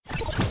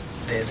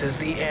This is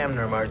the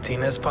Amner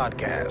Martinez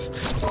Podcast.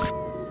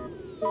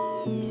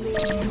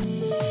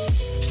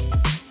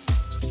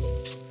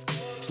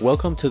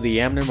 Welcome to the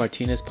Amner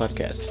Martinez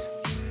Podcast.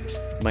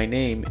 My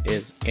name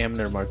is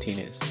Amner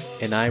Martinez,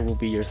 and I will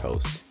be your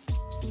host.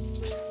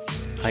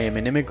 I am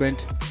an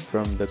immigrant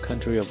from the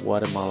country of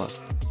Guatemala,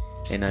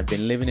 and I've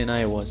been living in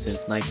Iowa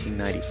since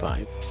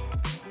 1995.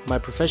 My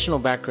professional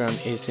background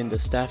is in the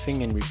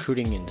staffing and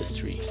recruiting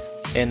industry,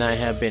 and I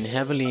have been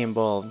heavily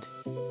involved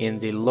in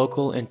the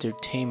local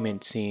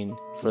entertainment scene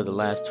for the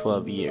last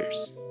 12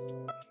 years.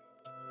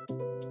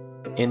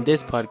 In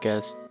this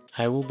podcast,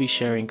 I will be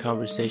sharing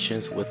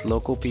conversations with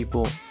local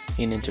people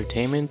in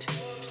entertainment,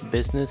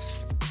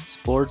 business,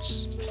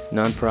 sports,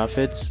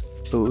 nonprofits,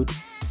 food,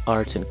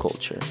 arts, and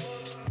culture.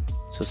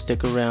 So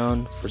stick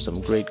around for some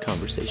great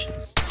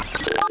conversations.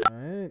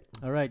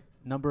 All right,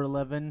 number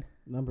 11.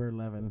 Numero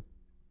 11.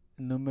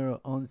 Numero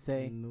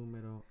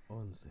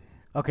 11.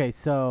 Okay,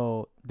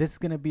 so this is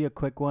going to be a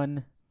quick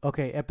one.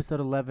 Okay,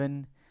 episode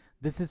 11.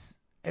 This is,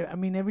 I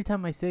mean, every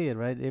time I say it,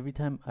 right? Every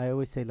time I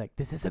always say, like,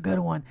 this is a good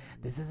one.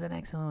 This is an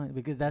excellent one.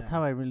 Because that's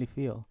how I really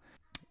feel.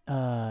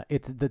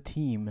 It's the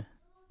team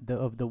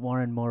of the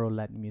Warren Moro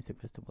Latin Music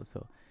Festival.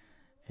 So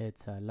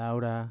it's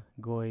Laura,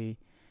 Goy,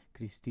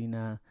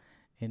 Cristina,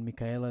 and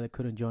Micaela that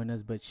couldn't join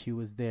us, but she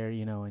was there,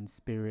 you know, in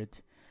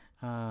spirit.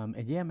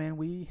 And yeah, man,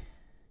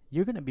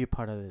 you're going to be a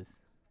part of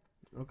this.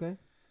 Okay.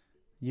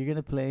 You're going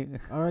to play.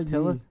 All right.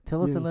 Tell us a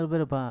little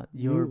bit about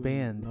your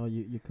band. No,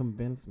 you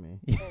convinced me.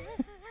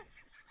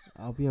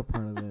 I'll be a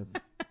part of this.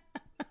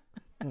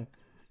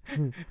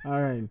 All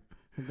right.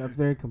 That's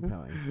very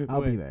compelling.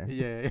 I'll be there.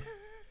 Yeah.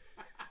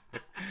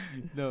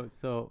 No,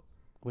 so,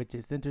 which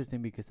is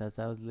interesting because as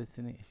I was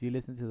listening, if you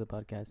listen to the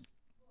podcast,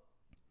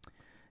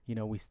 you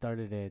know, we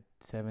started it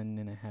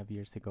 7.5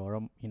 years ago,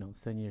 or,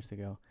 7 years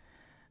ago.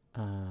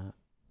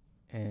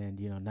 And,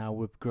 you know, now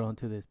we've grown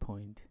to this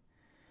point.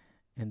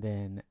 And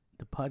then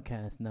the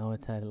podcast, now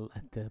it's at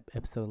the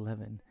episode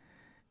 11.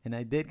 And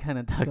I did kind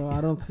of talk. So I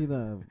don't see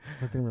the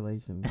fucking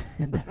relation.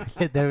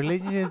 The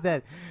relation is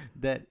that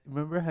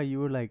remember how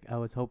you were like, I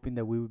was hoping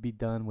that we would be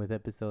done with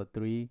episode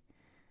 3.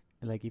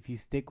 Like, if you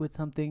stick with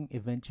something,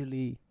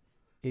 eventually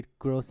it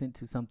grows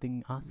into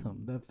something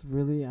awesome. That's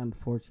really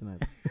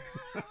unfortunate.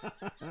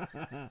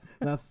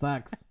 That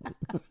sucks.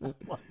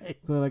 Why?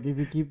 So, like, if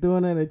you keep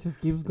doing it, it just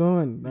keeps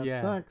going.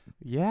 That sucks.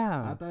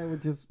 Yeah. I thought it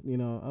would just,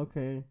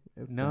 okay.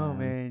 No,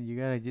 man. You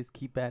got to just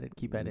keep at it.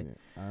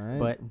 All right.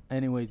 But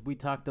anyways, we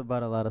talked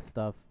about a lot of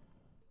stuff.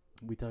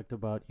 We talked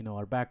about,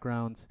 our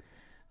backgrounds.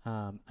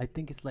 I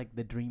think it's like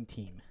the dream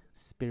team.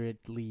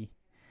 Spiritly.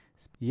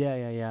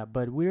 Yeah.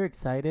 But we're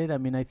excited. I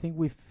mean, I think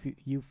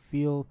you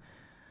feel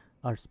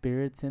our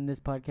spirits in this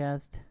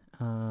podcast.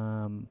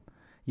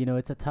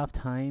 It's a tough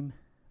time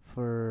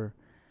for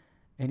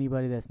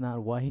anybody that's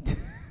not white.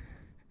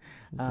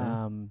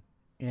 Okay.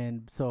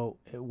 And so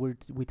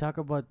we talk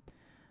about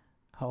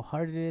how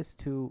hard it is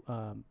to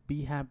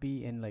be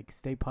happy and like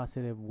stay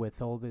positive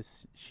with all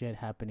this shit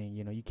happening.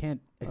 You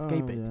can't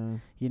escape it.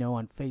 Yeah.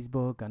 On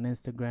Facebook, on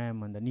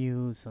Instagram, on the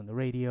news, on the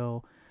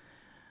radio.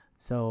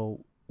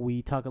 So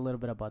we talk a little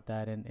bit about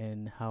that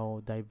and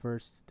how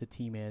diverse the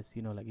team is.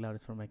 Like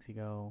Laura's from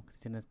Mexico,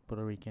 Cristina's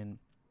Puerto Rican,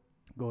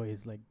 Goy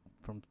is like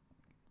from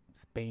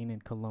Spain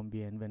and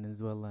Colombia and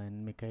Venezuela,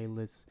 and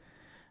Micaela's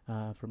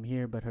from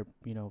here, but her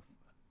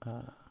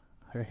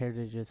her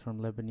heritage is from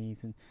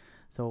Lebanese. And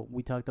so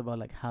we talked about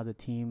like how the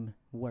team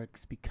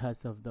works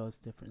because of those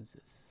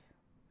differences.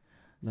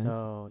 Nice.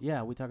 So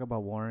yeah, we talk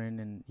about Warren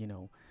and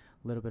a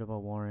little bit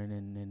about Warren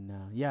and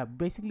yeah,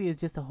 basically it's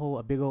just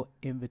a big old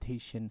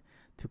invitation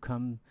to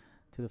come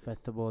to the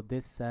festival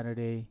this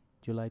Saturday,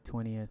 July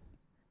 20th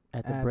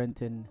at the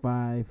Brenton.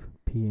 5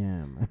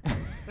 p.m.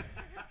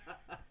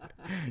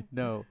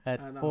 No, at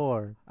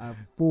 4. At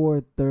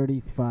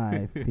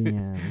 4:35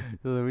 p.m.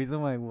 So the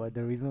reason why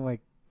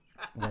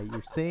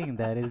you're saying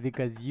that is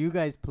because you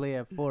guys play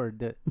at 4.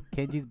 The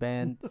Kenji's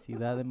band,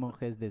 Ciudad de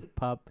Monjes, this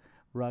pop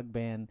rock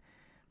band,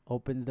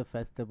 opens the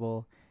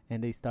festival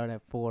and they start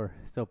at 4.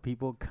 So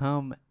people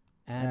come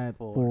at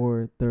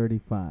 4.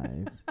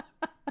 4:35.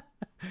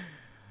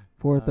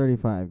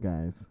 4:35,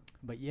 guys.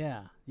 But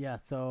yeah.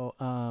 So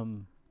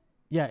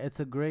it's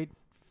a great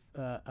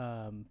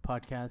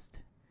podcast,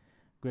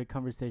 great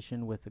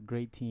conversation with a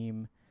great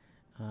team.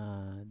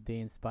 They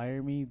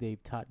inspire me.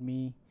 They've taught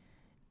me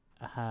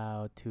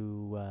how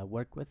to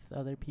work with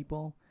other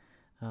people.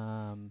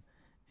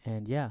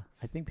 And yeah,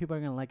 I think people are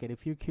going to like it.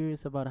 If you're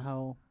curious about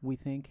how we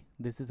think,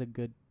 this is a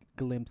good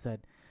glimpse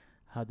at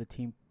how the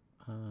team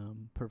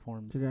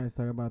performs. Did you guys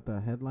talk about the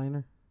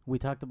headliner? We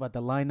talked about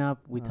the lineup.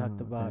 We talked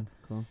about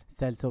cool.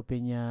 Celso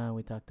Peña.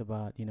 We talked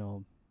about,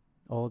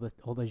 all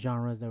the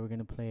genres that we're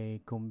going to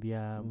play.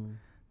 Cumbia,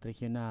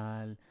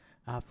 regional,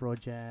 Afro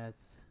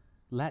jazz,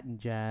 Latin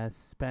jazz,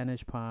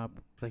 Spanish pop,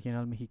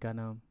 regional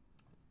mexicano.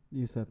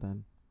 You said that.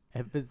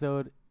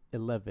 Episode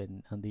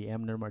 11 on the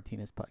Amner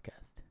Martinez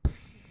podcast.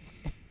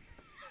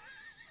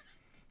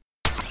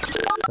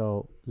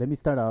 So let me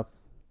start off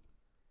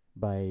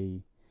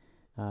by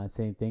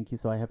saying thank you.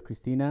 So I have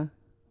Cristina,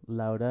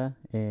 Laura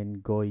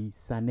and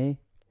Goisane.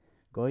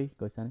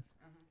 Goisane.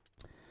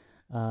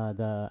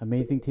 The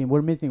amazing team.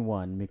 We're missing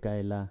one,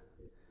 Micaela.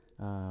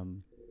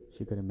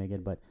 She couldn't make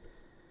it, but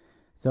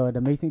so the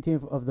amazing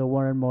team of the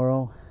Warren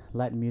Morrow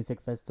Latin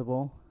Music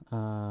Festival.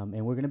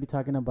 And we're gonna be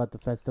talking about the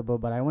festival,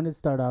 but I want to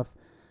start off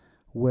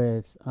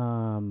with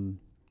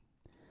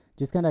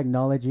just kind of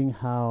acknowledging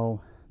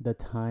how the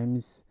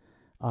times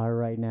are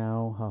right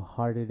now, how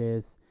hard it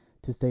is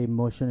to stay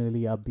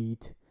emotionally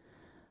upbeat,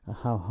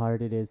 how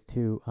hard it is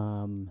to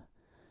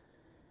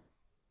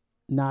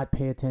not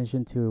pay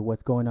attention to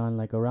what's going on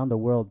like around the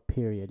world,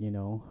 period.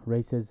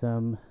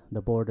 Racism,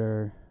 the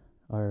border,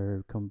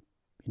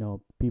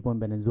 people in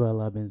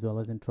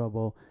Venezuela's in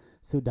trouble,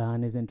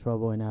 Sudan is in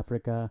trouble, in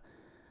Africa,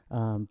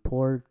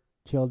 poor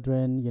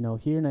children,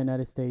 here in the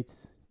United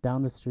States,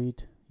 down the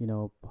street,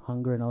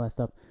 hunger and all that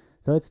stuff.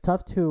 So it's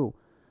tough to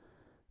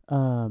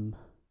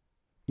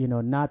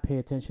not pay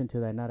attention to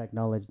that, not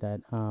acknowledge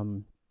that.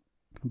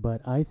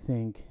 But I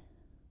think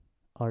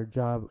our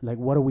job, like,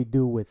 what do we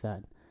do with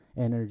that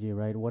energy,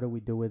 right? What do we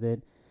do with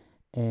it?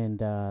 And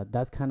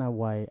that's kind of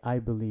why I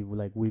believe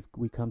like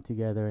we come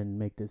together and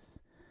make this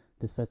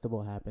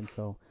festival happen.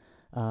 So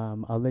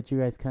I'll let you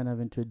guys kind of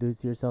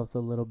introduce yourselves a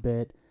little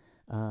bit.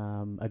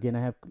 Again,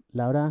 I have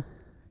Laura,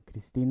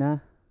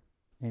 Cristina,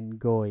 and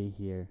Goy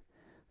here.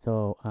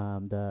 So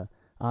the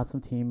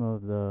awesome team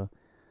of the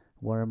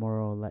Warren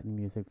Morrow Latin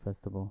Music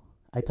Festival.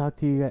 I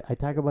talk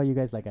about you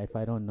guys like if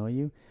I don't know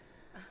you,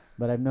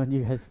 but I've known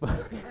you guys for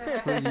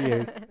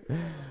years.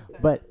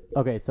 But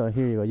okay, so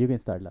here you go. You can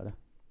start, Laura.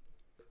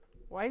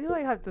 Why do I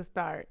have to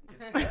start?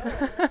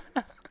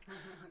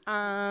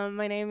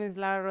 My name is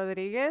Laura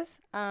Rodriguez.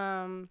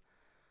 I'm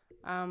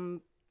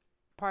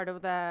part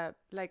of the,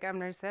 like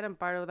Amner said, I'm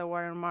part of the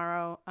Warren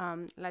Morrow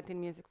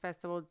Latin Music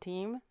Festival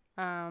team.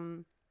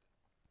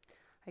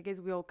 I guess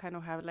we all kind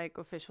of have like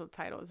official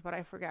titles, but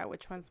I forgot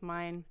which one's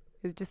mine.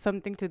 It's just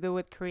something to do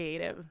with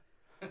creative.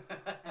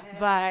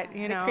 But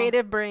the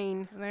creative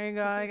brain. There you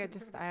go.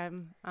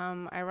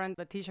 I run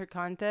the t-shirt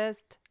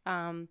contest,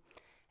 and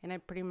I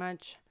pretty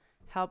much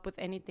help with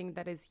anything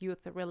that is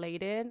youth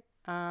related.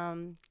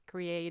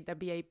 Create the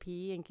VIP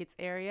in kids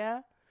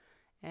area,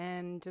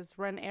 and just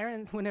run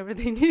errands whenever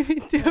they need me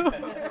to.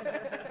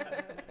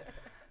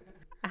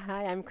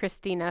 Hi, I'm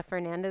Cristina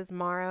Fernandez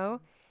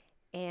Morrow,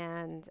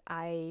 and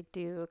I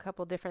do a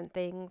couple different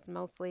things.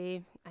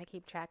 Mostly, I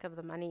keep track of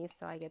the money,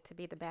 so I get to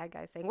be the bad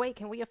guy saying, wait,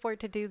 can we afford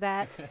to do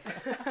that?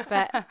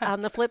 But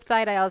on the flip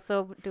side, I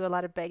also do a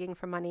lot of begging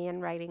for money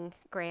and writing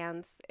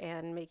grants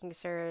and making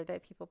sure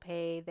that people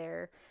pay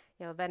their,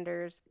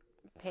 vendors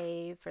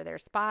pay for their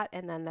spot,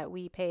 and then that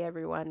we pay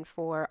everyone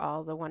for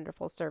all the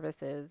wonderful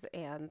services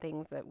and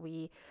things that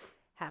we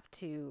have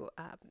to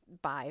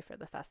buy for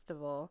the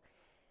festival.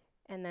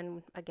 And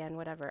then, again,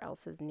 whatever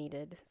else is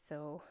needed.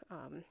 So,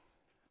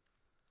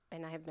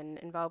 and I have been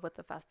involved with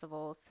the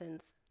festival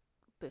since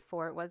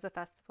before it was a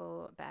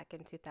festival, back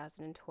in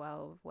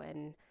 2012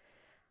 when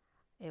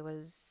it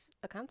was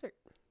a concert.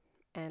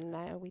 And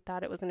we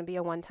thought it was going to be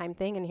a one-time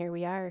thing, and here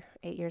we are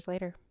 8 years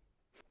later.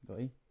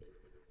 Goy.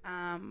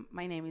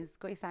 My name is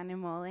Goisane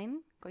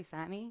Molin,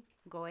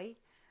 Goy.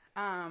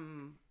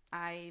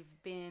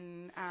 I've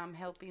been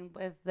helping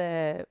with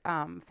the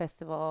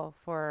festival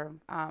for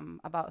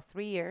about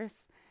 3 years,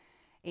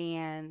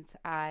 and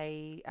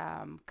I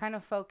kind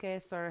of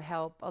focus or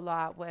help a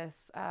lot with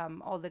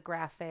all the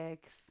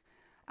graphics,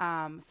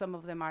 some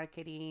of the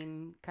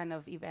marketing, kind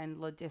of event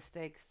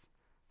logistics,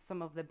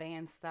 some of the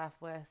band stuff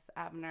with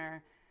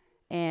Abner,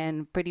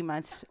 and pretty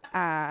much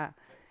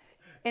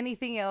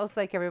anything else,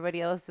 like everybody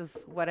else, just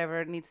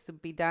whatever needs to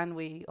be done,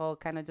 we all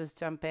kind of just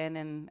jump in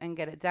and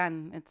get it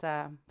done. It's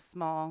a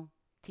small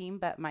team,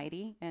 but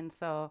mighty. And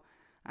so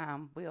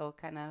we all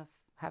kind of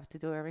have to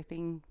do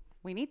everything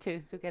we need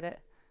to get it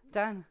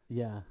done.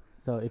 Yeah.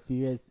 So if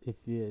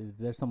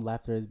there's some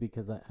laughter, is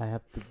because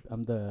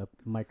I'm the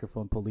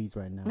microphone police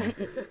right now.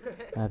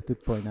 I have to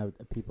point out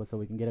people so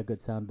we can get a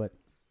good sound. But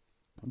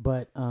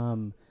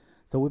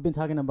so we've been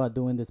talking about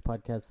doing this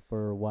podcast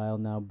for a while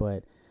now,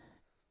 but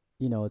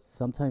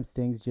sometimes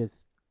things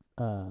just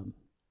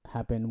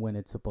happen when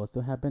it's supposed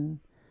to happen,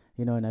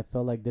 and I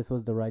felt like this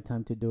was the right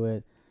time to do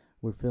it.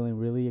 We're feeling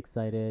really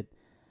excited.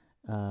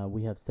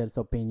 We have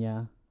Celso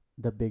Peña,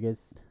 the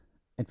biggest,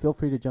 and feel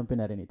free to jump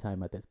in at any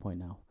time at this point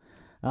now,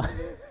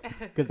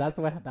 because that's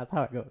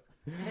how it goes.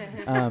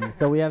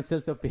 So we have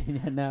Celso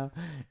Peña now,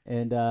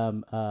 and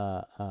the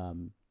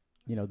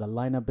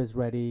lineup is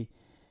ready.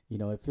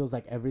 It feels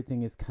like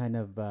everything is kind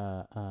of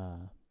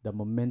the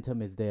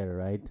momentum is there,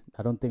 right?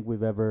 I don't think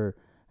we've ever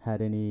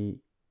had any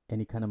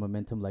kind of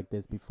momentum like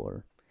this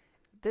before.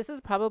 This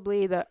is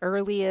probably the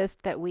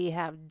earliest that we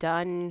have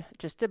done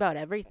just about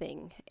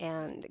everything.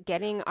 And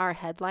getting our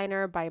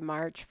headliner by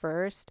March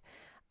 1st,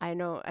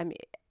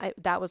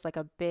 that was like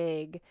a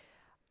big,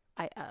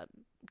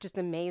 just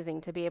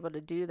amazing to be able to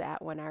do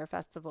that when our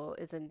festival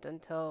isn't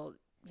until,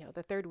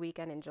 the third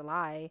weekend in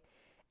July.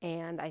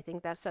 And I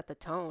think that set the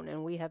tone.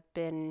 And we have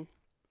been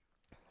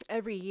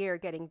every year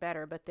getting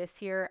better, but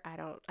this year I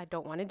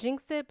don't want to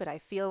jinx it, but I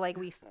feel like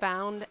we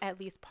found at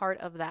least part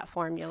of that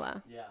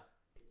formula.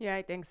 Yeah,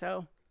 I think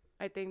so.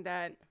 I think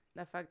that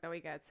the fact that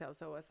we got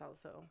Celso was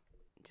also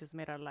just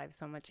made our life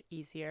so much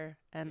easier.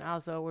 And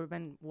also, we've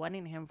been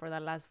wanting him for the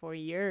last 4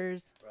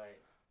 years. Right.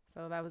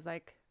 So that was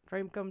like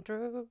dream come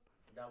true.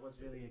 That was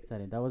really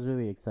exciting. That was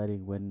really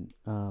exciting when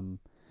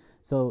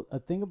so the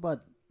thing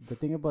about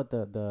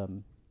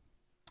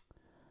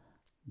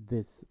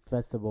this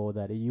festival,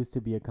 that it used to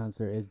be a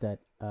concert, is that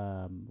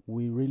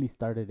we really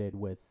started it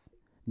with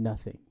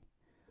nothing.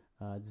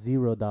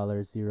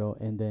 $0, zero,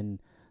 and then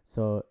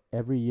so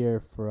every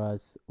year for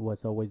us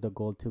was always the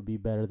goal to be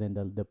better than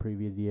the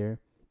previous year.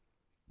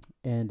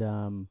 And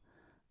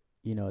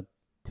you know,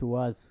 to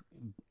us,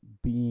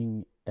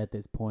 being at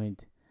this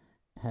point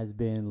has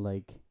been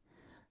like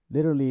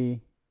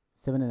literally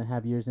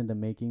 7.5 years in the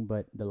making,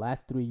 but the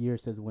last 3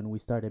 years is when we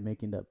started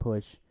making that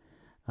push.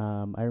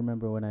 I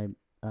remember when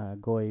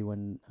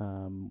when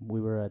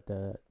we were at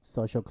the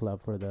social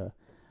club for the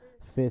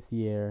 5th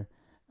year,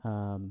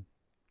 and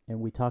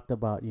we talked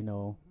about,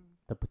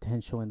 the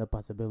potential and the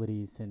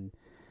possibilities, and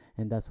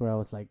that's where I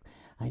was like,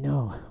 I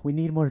know we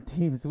need more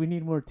teams, we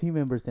need more team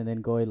members, and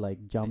then Goy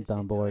like jumped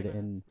on board.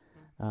 And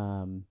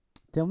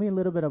tell me a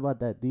little bit about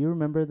that. Do you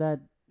remember that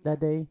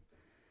day?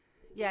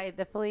 Yeah, I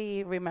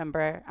definitely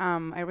remember.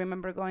 I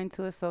remember going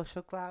to a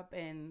social club,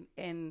 and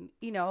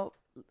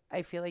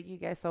I feel like you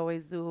guys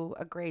always do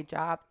a great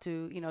job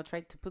to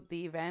try to put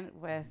the event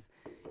with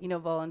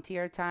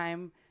volunteer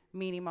time,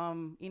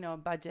 minimum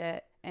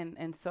budget,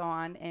 and so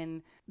on.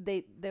 And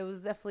there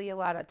was definitely a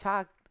lot of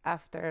talk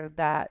after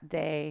that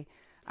day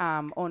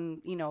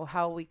on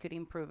how we could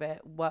improve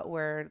it, what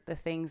were the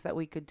things that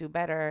we could do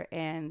better.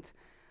 And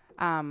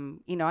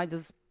I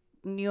just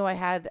knew I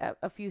had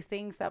a few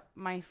things up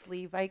my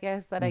sleeve, I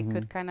guess, that I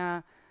could kind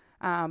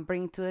of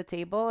bring to the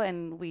table.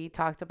 And we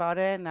talked about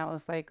it, and I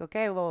was like,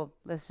 okay, well,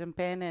 let's jump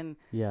in and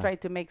try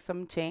to make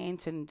some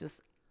change and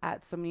just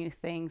add some new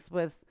things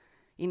with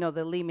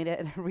the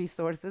limited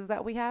resources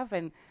that we have.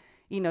 And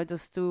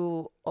just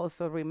to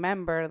also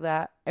remember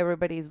that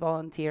everybody's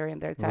volunteering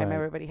their time. Right.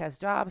 Everybody has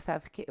jobs,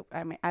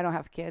 I mean, I don't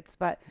have kids,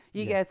 but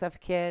you guys have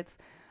kids.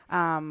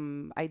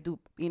 I do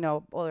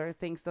other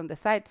things on the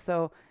side,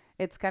 so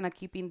it's kind of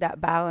keeping that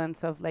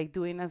balance of like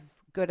doing as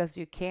good as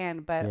you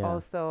can, but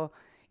also,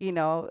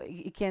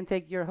 you can't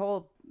take your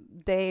whole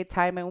day,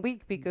 time, and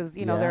week, because,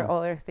 there are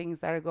other things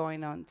that are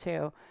going on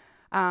too.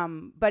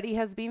 But it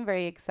has been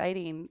very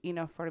exciting,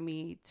 for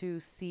me to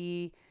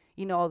see,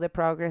 all the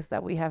progress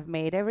that we have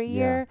made every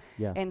year,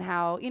 and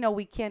how,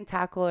 we can't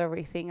tackle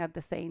everything at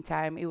the same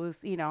time. It was,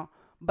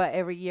 but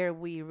every year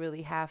we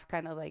really have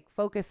kind of like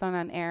focused on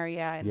an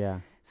area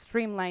and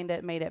streamlined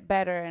it, made it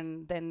better,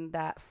 and then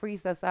that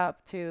frees us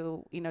up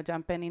to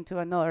jump into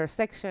another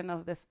section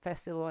of this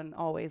festival and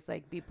always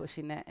like be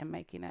pushing it and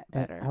making it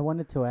better. I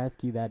wanted to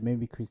ask you that,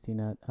 maybe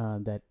Christina,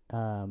 that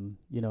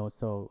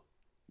so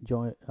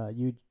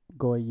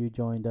you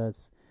joined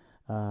us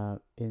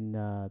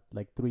in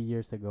like 3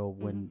 years ago,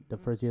 when the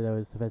first year there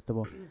was a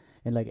festival,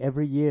 and like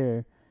every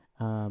year,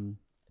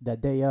 that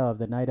day of,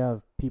 the night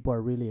of, people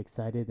are really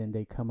excited, and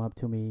they come up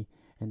to me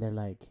and they're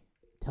like,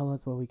 tell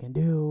us what we can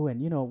do. And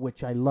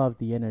which I love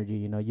the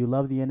energy. You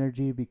love the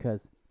energy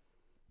because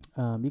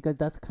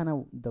that's kind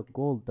of the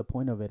goal, the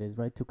point of it is,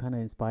 right, to kind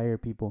of inspire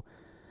people.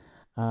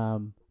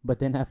 But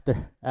then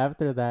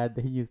after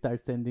that, you start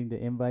sending the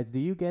invites.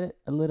 Do you get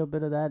a little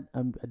bit of that?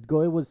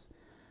 Goy was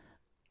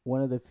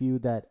one of the few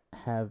that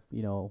have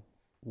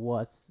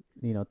was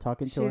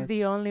talking to us. She's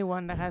the only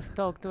one that has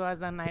talked to us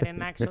that night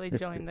and actually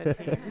joined the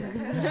team.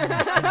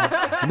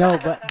 No,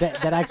 but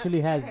that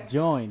actually has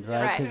joined,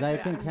 right? Because Right.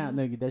 I can count.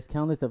 No, there's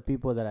countless of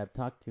people that have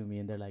talked to me,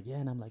 and they're like, yeah,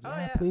 and I'm like,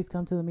 please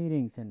come to the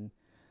meetings. And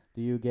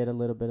do you get a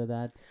little bit of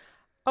that?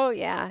 Oh,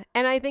 yeah.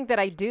 And I think that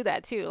I do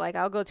that too. Like,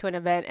 I'll go to an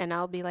event and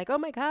I'll be like, oh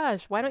my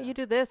gosh, why don't you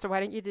do this or why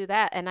don't you do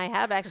that? And I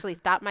have actually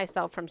stopped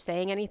myself from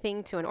saying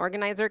anything to an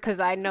organizer, because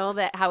I know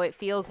that how it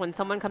feels when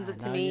someone comes up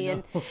to now me you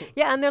and know.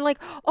 and they're like,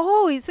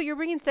 oh, so you're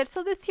bringing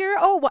Celso this year?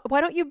 Oh, why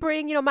don't you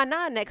bring,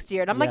 Mana next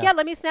year? And I'm like, Yeah.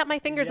 let me snap my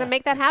fingers and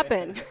make that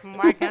happen.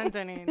 Mark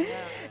Anthony.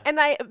 Yeah. And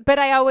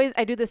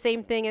I do the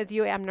same thing as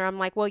you, Amner. I'm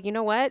like, well, you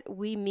know what?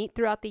 We meet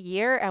throughout the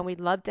year and we'd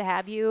love to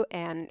have you.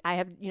 And I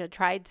have,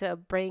 tried to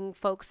bring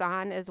folks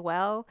on as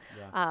well.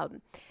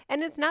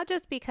 And it's not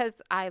just because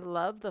I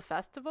love the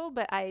festival,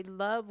 but I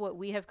love what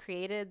we have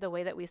created, the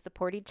way that we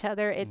support each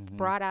other. It's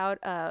brought out,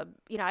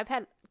 I've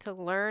had to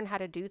learn how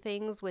to do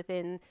things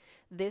within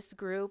this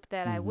group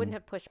that I wouldn't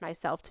have pushed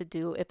myself to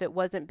do if it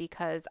wasn't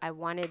because I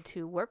wanted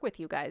to work with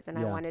you guys and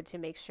I wanted to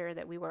make sure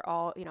that we were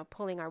all,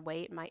 pulling our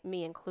weight,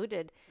 me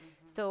included.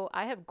 So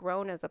I have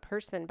grown as a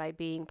person by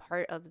being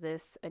part of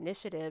this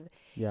initiative.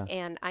 Yeah.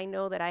 And I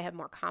know that I have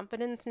more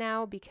confidence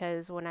now,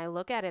 because when I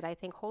look at it, I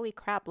think, holy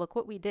crap, look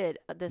what we did.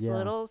 This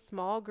little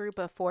small group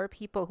of 4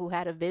 people who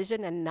had a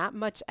vision and not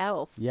much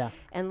else. Yeah.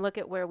 And look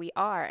at where we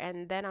are.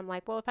 And then I'm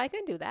like, well, if I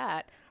can do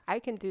that, I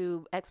can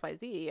do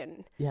XYZ,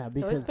 and Yeah, so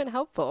because it's been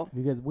helpful.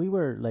 because we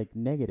were like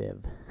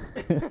negative.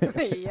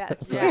 Yes.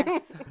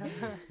 Yes.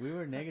 We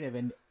were negative,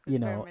 and It's you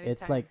very know, many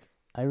it's like times.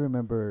 I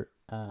remember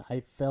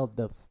I felt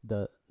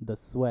the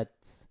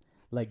sweats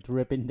like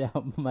dripping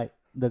down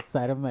the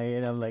side of my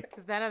head. I'm like,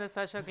 Is that at the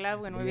social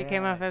club when we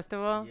became a Yeah,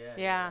 festival?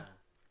 yeah,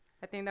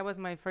 I think that was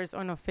my first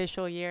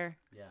unofficial year.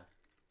 yeah.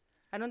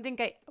 I don't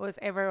think I was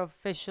ever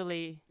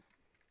officially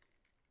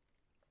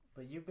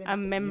But you've been a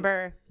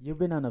member. You've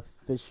been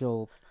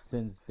unofficial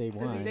since day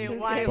Since one. day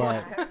Since one. day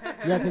But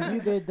yeah, because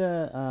you did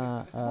the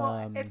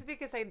Well, it's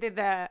because I did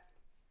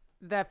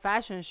the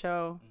fashion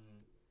show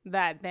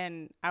that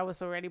then I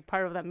was already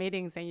part of the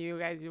meetings, and you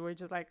were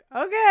just like,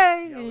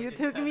 okay, and we you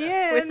just took me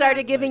kinda- in. We started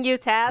Like- giving you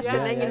tasks, Yeah,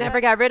 and then yeah, you yeah.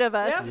 never got rid of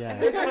us. Yep.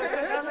 Yeah.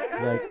 I'm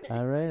like, like,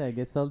 all right, I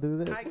guess I'll do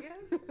this. I guess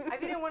I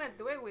didn't want to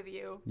do it with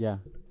you. Yeah,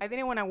 I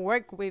didn't want to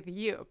work with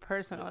you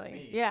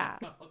personally. Yeah,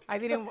 I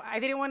didn't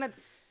want to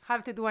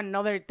have to do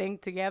another thing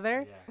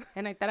together,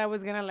 and I thought I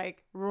was gonna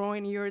like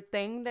ruin your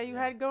thing that you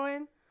Yeah. had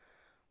going,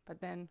 but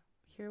then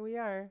here we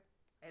are,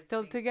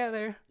 still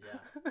together.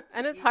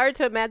 And it's hard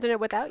to imagine it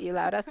without you,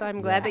 Laura. So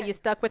I'm glad Yeah. that you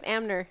stuck with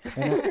Amner.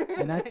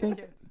 and I think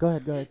you. go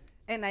ahead.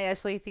 And I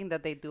actually think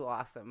that they do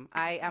awesome.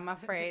 I am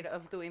afraid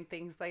of doing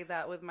things like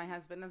that with my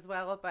husband as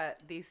well,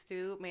 but these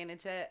two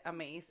manage it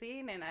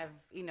amazing, and I've,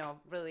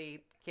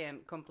 really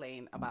can't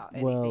complain about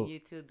anything. Well- You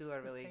two do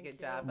a really Thank good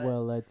you. job. at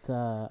Well, it's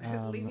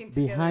living together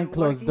behind and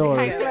closed working doors.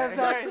 Behind together.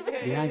 closed doors.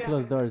 Yeah, Behind yeah.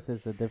 closed doors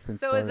is a different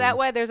So story. is that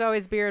why there's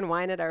always beer and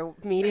wine at our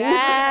meetings?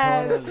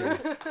 Yes.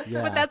 Totally.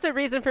 Yeah. But that's a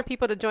reason for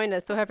people to join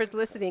us. So whoever's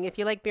listening, if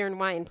you like beer and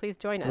wine, please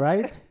join us.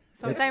 right.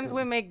 Sometimes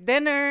we make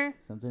dinner.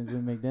 Sometimes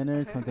we make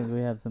dinner. Sometimes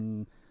we have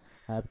some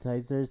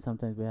appetizers.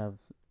 Sometimes we have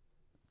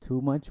too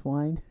much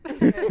wine.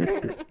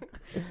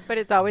 But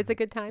it's always a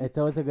good time. It's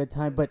always a good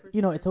time, but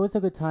it's always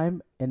a good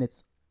time, and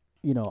it's,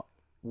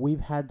 we've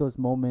had those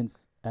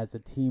moments as a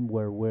team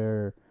where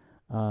we're,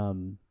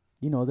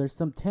 there's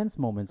some tense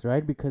moments,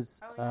 right? Because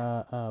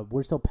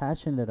we're so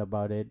passionate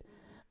about it,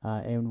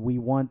 and we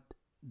want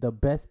the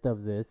best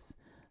of this.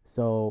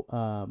 So,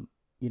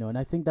 and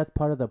I think that's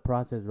part of the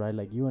process, right?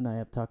 Like you and I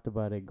have talked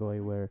about it,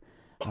 Goy, where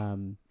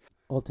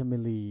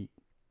ultimately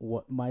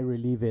what my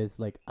relief is,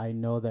 like, I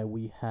know that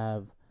we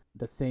have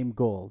the same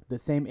goal, the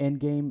same end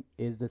game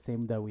is the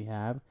same that we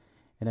have.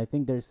 And I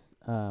think there's,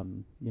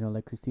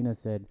 like Christina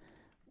said,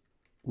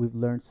 we've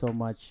learned so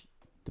much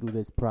through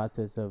this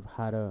process of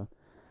how to,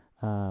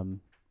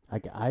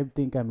 I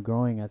think I'm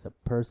growing as a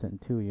person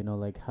too,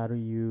 like how do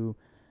you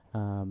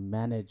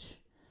manage,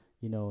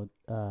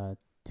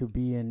 to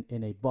be in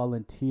a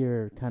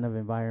volunteer kind of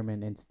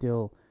environment and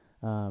still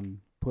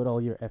put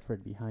all your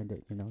effort behind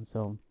it,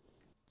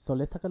 So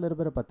let's talk a little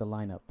bit about the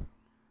lineup.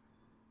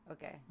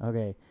 Okay.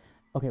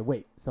 Okay,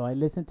 wait. So I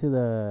listened to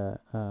the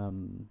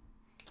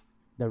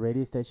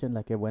radio station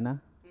La Que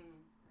Buena,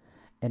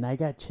 and I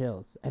got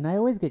chills. And I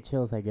always get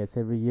chills, I guess,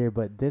 every year.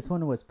 But this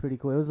one was pretty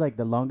cool. It was like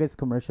the longest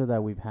commercial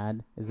that we've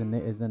had. Is a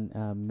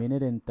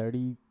minute and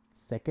 30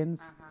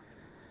 seconds.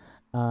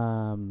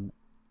 And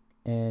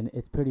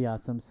it's pretty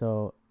awesome.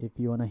 So if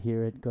you want to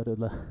hear it, go to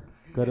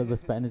the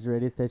Spanish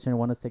radio station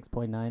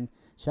 106.9.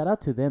 Shout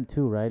out to them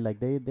too, right? Like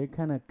they're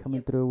kind of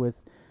coming through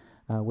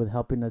with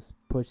helping us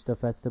push the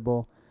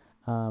festival.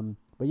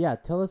 But yeah,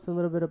 tell us a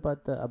little bit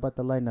about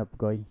the lineup,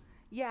 Goy.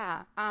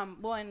 Yeah.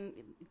 Well, and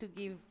to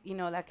give,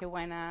 La Que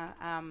Buena,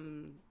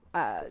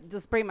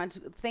 just pretty much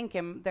thank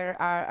him.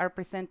 They're our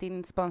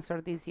presenting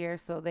sponsor this year,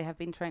 so they have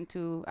been trying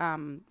to,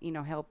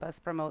 help us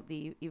promote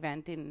the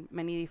event in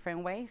many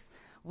different ways.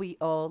 We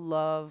all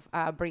love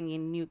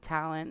bringing new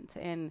talent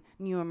and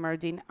new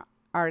emerging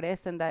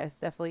artists, and that is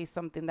definitely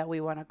something that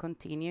we want to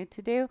continue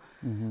to do.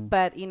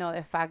 But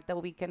the fact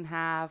that we can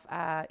have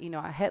a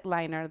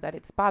headliner that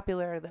it's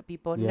popular, that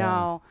people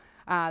know,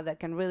 that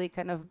can really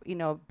kind of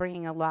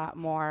bring a lot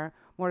more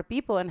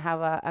people and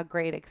have a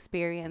great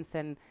experience,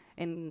 and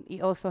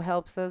it also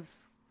helps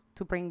us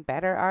to bring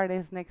better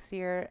artists next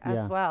year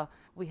as well.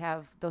 We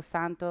have Dos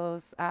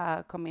Santos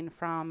coming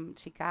from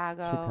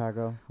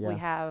Chicago. Yeah. We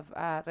have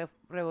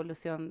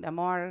Revolución de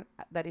Amor,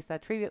 that is a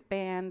tribute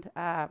band,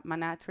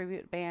 Maná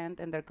tribute band,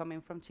 and they're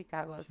coming from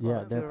Chicago as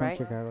well, they're too, from right?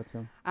 Chicago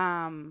too.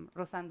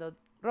 Rosando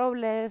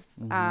Robles,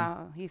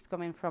 he's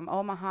coming from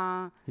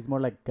Omaha. He's more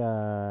like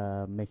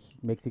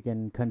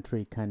Mexican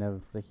country kind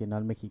of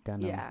regional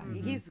mexicano. Yeah,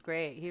 he's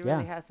great. He Yeah,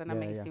 really has an yeah, yeah.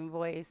 amazing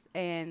voice,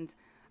 and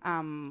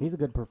He's a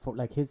good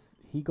like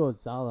he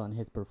goes all on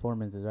his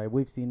performances, right?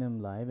 We've seen him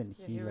live, and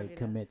Yeah, he he like really does.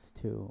 commits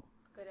to.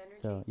 Good energy.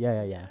 So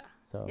yeah.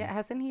 So yeah,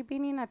 hasn't he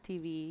been in a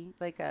TV,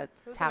 like a It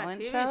was on a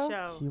talent TV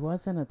show? he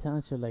was in a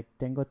talent show like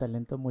Tengo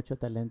Talento, Mucho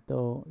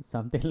Talento,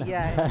 something like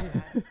Yeah,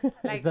 that.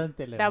 Like It's on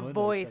the Telemundo,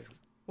 voice it's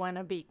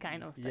wannabe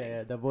kind of like- thing.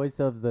 yeah, the voice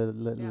of the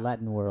Yeah.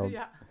 Latin world.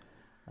 Yeah.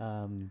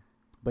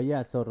 But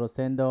yeah, so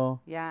Rosendo.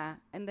 Yeah,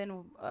 and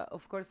then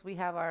of course we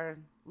have our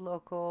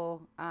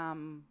local,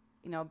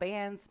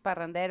 bands,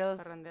 Parranderos,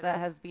 Parranderos. that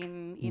has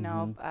been, They've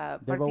always- yeah,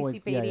 yeah,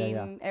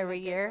 participating every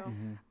year.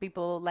 Mhm.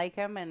 People like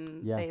him,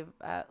 and Yeah. they've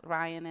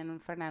Ryan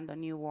and Fernando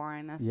New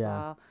Warren as Yeah,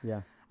 well.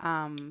 yeah.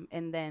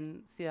 and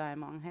then Ciudad de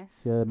Monjes.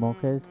 Ciudad de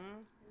Monjes.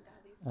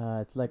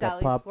 It's like a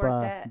pop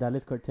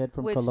Dallas Quartet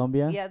from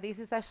Colombia. Yeah, this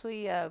is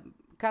actually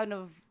kind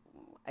of,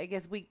 I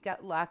guess we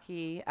got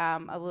lucky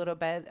a little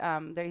bit.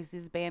 There is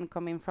this band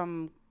coming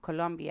from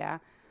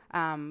Colombia,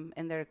 and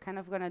they're kind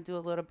of going to do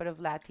a little bit of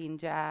Latin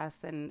jazz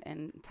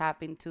and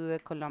tap into the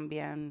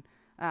Colombian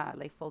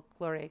like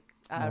folkloric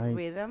Nice.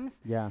 rhythms.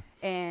 Yeah.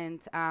 And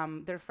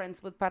they're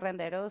friends with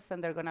Parranderos,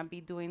 and they're going to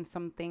be doing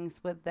some things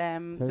with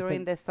them So it's during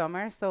like- the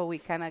summer. So we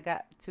kind of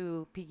got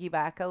to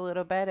piggyback a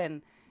little bit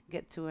and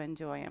get to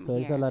enjoy them. So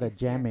there's a lot of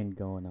jamming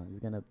going on.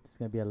 It's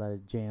gonna be a lot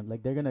of jam.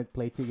 Like they're gonna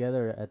play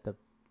together at the.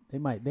 They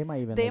might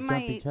even They like,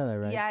 jump each other,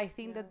 right? Yeah, I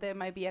think that there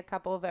might be a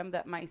couple of them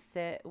that might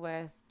sit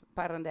with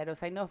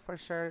Parranderos. I know for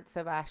sure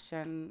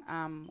Sebastian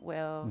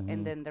will, Mhm.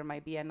 and then there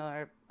might be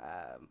another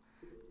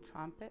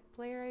trumpet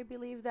player, I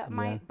believe that Yeah.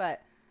 might.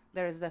 But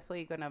there's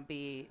definitely gonna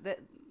be that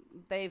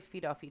they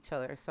feed off each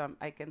other, so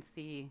I can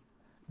see.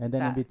 And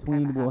then in that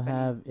between kinda we'll happening.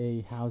 have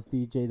a house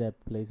DJ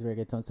that plays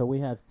reggaeton. So we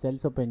have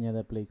Celso Peña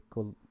that plays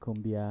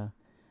cumbia.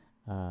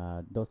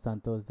 Dos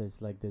Santos,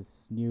 there's like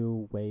this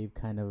new wave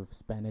kind of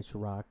Spanish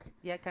rock.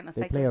 Yeah, kind of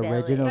They play psychedelic,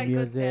 original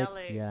music.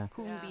 Psychedelic. Yeah.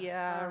 cumbia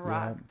Yeah.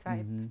 rock Yeah,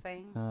 type mhm.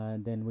 thing.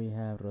 And then we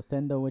have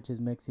Rosendo, which is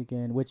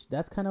Mexican, which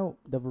that's kind of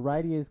the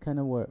variety is kind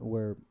of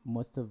where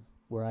most of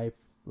where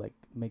like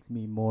makes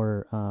me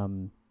more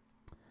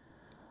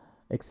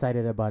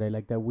excited about it.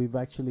 Like that we've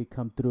actually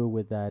come through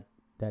with that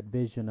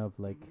vision of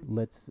like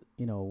let's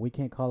we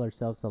can't call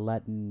ourselves a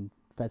Latin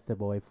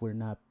festival if we're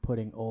not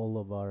putting all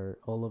of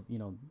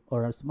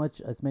or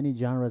as many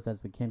genres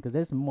as we can, because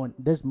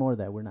there's more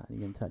that we're not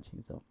even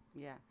touching. So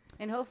Yeah,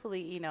 and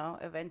hopefully,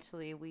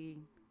 eventually we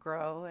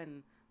grow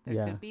and there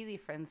Yeah. could be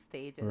different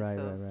stages right,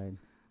 of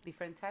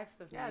different types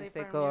of music,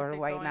 different or music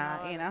why going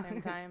not, all at the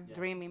same time.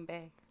 dreaming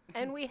big.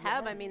 And we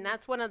have, I mean,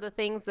 that's one of the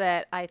things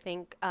that I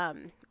think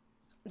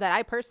that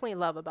I personally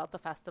love about the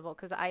festival,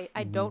 because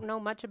I don't know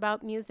much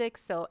about music.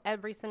 So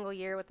every single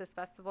year with this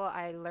festival,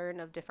 I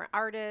learn of different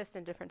artists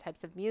and different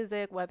types of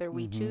music, whether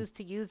we choose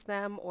to use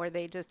them or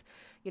they just,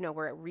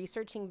 we're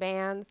researching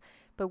bands.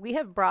 But we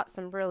have brought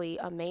some really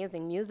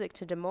amazing music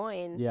to Des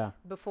Moines yeah.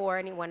 before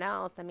anyone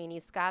else. I mean,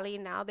 Iskali,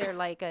 now they're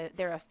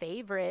they're a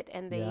favorite,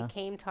 and they Yeah.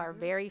 came to our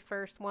very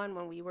first one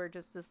when we were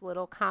just this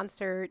little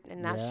concert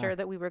and not Yeah. sure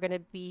that we were going to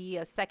be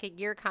a second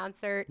year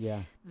concert.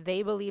 Yeah.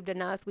 They believed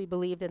in us, we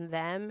believed in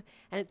them,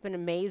 and it's been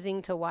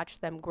amazing to watch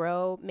them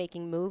grow,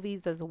 making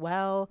movies as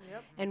well.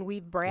 Yep. And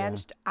we've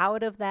branched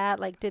out of that.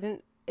 Like,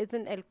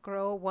 isn't El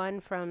Crow one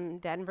from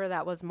Denver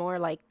that was more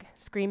like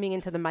screaming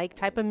into the mic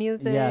type of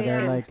music? Yeah, they're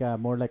And like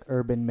more like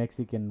urban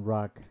Mexican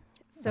rock.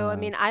 so, I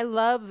mean, I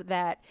love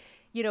that,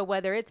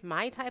 whether it's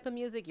my type of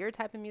music, your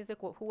type of music,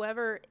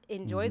 whoever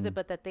enjoys it,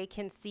 but that they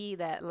can see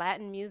that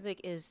Latin music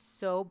is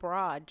so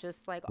broad,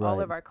 just like all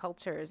of Right. our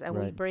cultures. And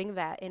we Right. bring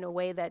that in a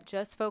way that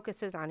just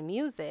focuses on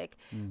music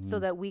Mm-hmm. so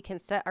that we can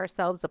set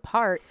ourselves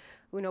apart.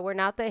 We're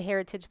not the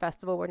Heritage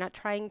Festival. We're not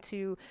trying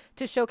to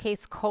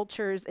showcase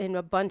cultures in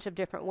a bunch of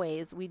different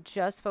ways. We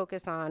just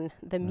focus on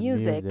the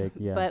music.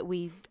 yeah. But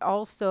we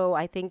also,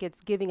 I think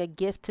it's giving a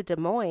gift to Des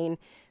Moines,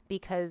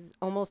 because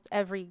almost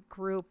every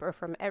group, or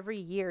from every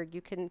year, you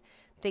can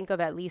think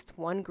of at least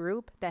one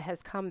group that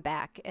has come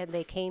back, and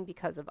they came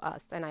because of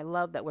us. And I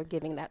love that we're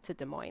giving that to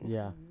Des Moines.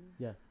 Yeah.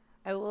 Yeah.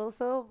 I will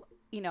also,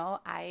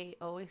 I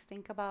always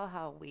think about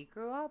how we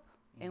grew up.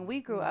 And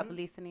we grew up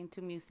listening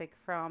to music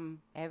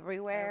from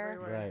everywhere,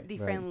 Right.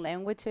 different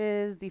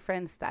languages,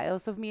 different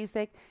styles of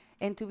music.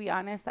 And to be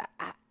honest,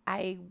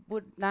 I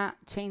would not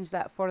change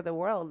that for the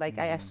world. Like,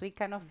 I actually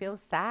kind of feel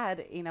sad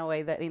in a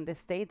way that in the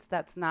States,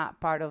 that's not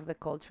part of the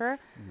culture.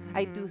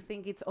 I do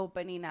think it's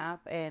opening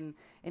up and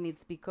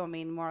it's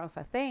becoming more of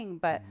a thing.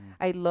 But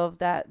I love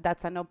that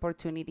that's an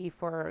opportunity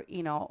for,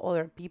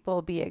 other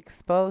people be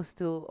exposed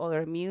to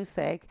other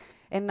music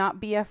and not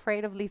be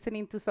afraid of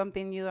listening to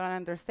something you don't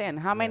understand.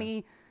 How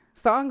many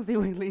songs did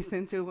we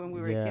listen to when we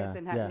were Yeah, kids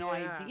and had yeah. no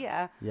Yeah.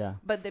 idea? Yeah.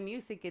 But the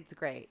music, it's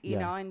great, you Yeah.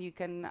 know, and you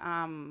can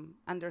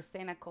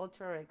understand a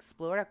culture, or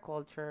explore a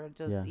culture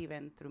just Yeah.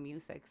 even through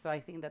music. So I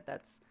think that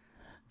that's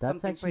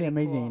That's something actually pretty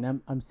amazing. cool.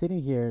 And I'm sitting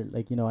here,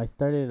 like, I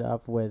started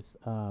off with,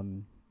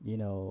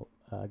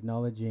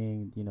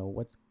 acknowledging,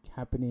 what's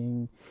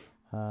happening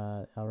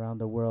around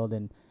the world.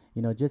 And,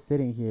 just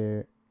sitting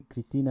here,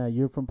 Christina,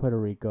 you're from Puerto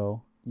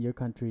Rico. Your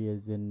country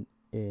is in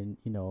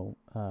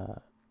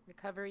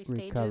Recovery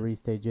stages. recovery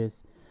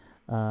stages.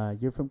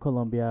 You're from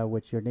Colombia,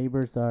 which your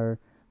neighbors are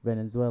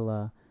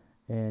Venezuela,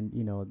 and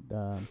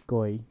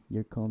Goy,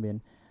 you're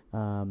Colombian.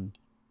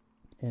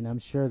 And I'm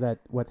sure that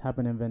what's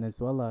happened in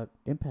Venezuela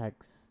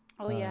impacts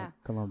Oh, yeah.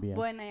 Colombia.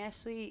 Well, and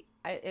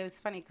it was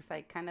funny because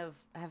I kind of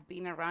have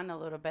been around a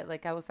little bit.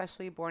 Like, I was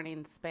actually born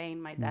in Spain.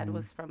 My dad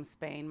was from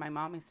Spain. My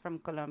mom is from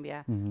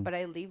Colombia. Mhm. But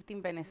I lived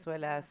in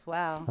Venezuela as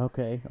well.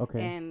 Okay.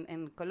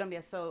 And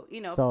Colombia. So,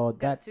 So got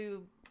that-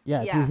 to,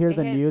 Yeah, if yeah, you hear it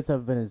the hits- news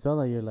of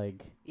Venezuela, you're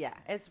like, yeah,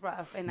 it's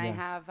rough. And I Yeah.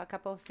 have a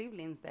couple of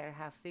siblings there,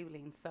 half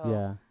siblings. So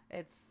yeah,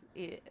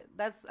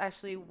 that's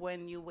actually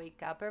when you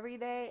wake up every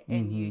day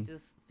and you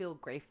just feel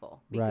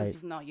grateful because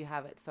Right. you know you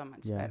have it so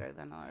much Yeah. better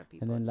than other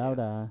people. And then do.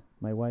 Laura,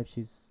 my wife,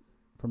 she's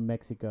from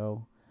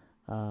Mexico.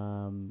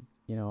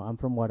 You know, I'm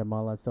from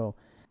Guatemala, so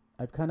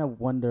I've kind of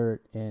wondered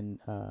in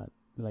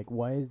like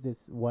why is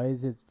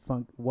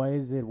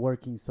it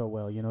working so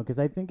well? You know, because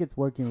I think it's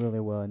working really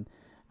well. And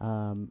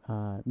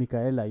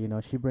Micaela, you know,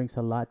 she brings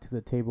a lot to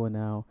the table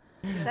now.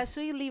 It's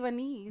actually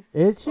Lebanese.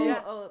 Is she?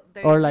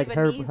 There's Or like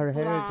her Lebanese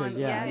heritage? blonde.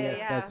 Yeah, yeah, yes,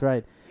 yeah. that's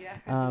right. Yeah.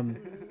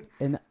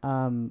 And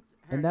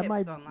Her and that hips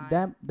might don't lie.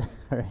 that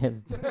her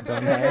hips don't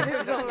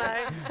lie. Don't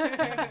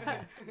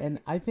lie. And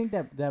I think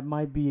that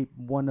might be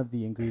one of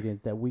the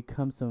ingredients that we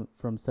come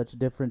from such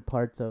different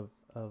parts of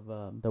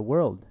the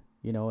world,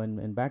 you know,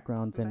 and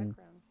backgrounds, and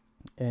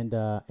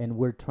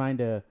we're trying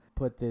to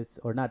put this,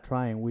 or not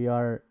trying, we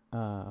are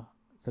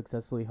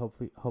successfully,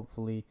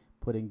 hopefully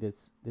putting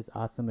this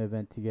awesome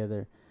event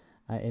together,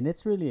 and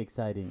it's really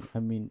exciting. I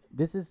mean,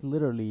 this is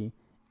literally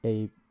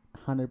a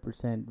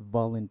 100%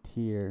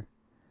 volunteer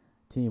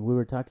team. We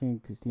were talking,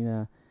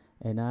 Christina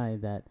and I,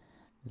 that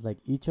it's like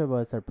each of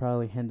us are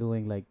probably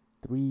handling like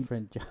 3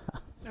 different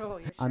jobs Oh,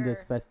 you're on this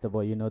sure.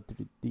 festival. You know,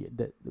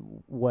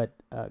 what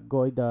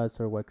Goy does,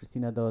 or what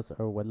Christina does,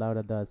 or what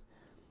Laura does.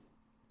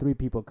 3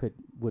 people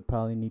would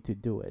probably need to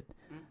do it.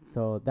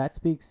 So that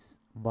speaks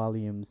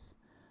volumes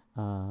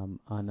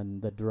on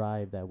the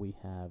drive that we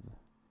have.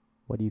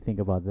 What do you think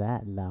about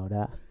that,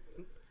 Laura?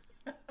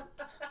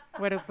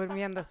 Way to put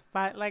me on the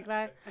spot like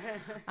that.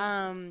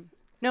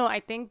 No, I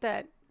think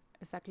that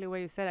exactly what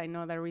you said. I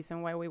know the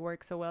reason why we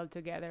work so well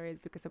together is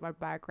because of our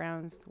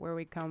backgrounds, where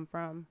we come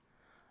from.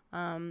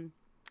 I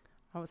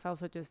was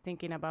also just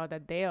thinking about the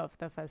day of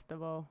the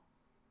festival.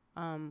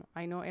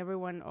 I know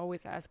everyone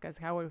always asks us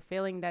how we're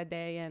feeling that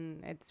day,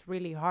 and it's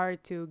really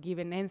hard to give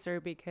an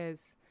answer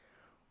because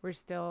we're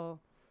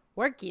still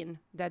working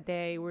that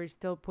day. We're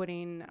still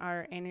putting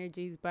our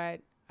energies,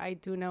 but I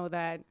do know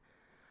that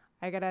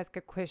I got to ask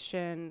a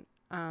question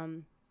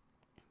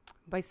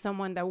by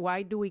someone, that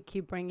why do we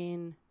keep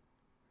bringing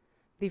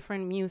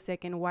different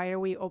music, and why are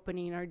we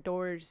opening our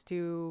doors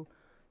to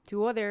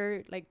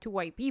other, like, to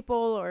white people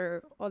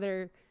or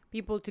other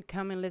people to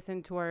come and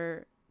listen to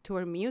our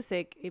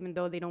music, even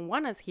though they don't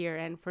want us here.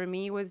 And for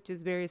me, it was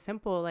just very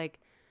simple. Like,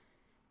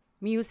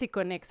 music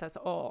connects us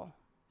all,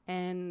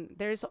 and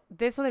there's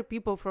other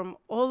people from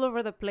all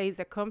over the place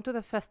that come to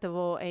the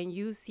festival, and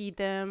you see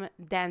them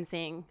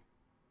dancing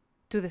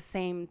to the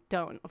same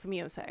tone of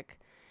music,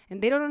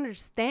 and they don't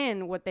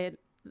understand what the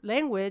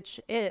language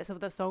is of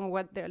the song,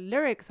 what the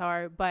lyrics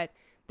are, but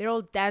they're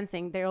all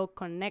dancing, they're all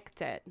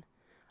connected.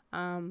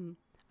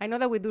 I know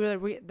that we do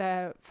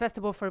the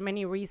festival for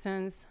many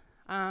reasons,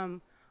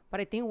 but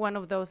I think one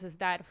of those is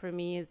that, for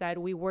me, is that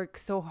we work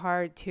so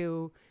hard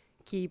to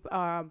keep,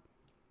 to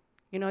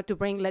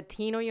bring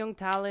Latino young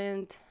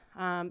talent,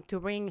 to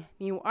bring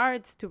new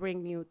arts, to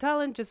bring new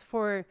talent, just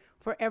for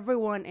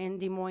everyone in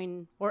Des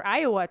Moines or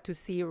Iowa to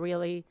see,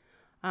 really.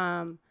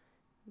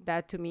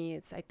 That, to me,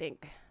 is, I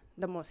think,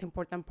 the most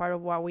important part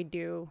of what we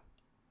do.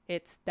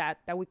 It's that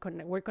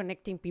we're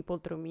connecting people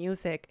through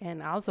music,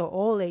 and also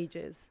all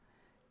ages.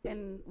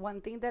 And one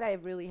thing that I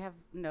really have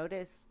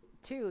noticed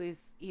too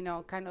is,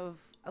 kind of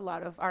a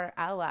lot of our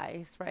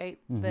allies, right?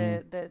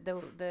 The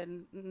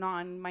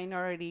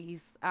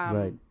non-minorities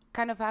Right.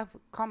 kind of have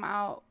come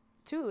out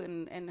too,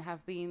 and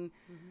have been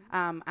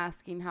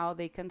asking how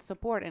they can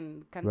support,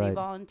 and can they Right.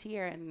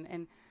 volunteer,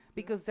 and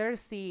because they're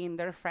seeing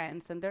their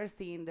friends, and they're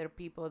seeing their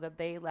people that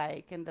they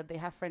like and that they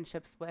have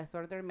friendships with,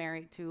 or they're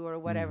married to, or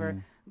whatever,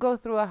 go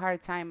through a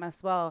hard time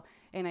as well.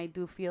 And I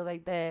do feel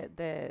like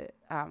the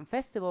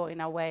festival,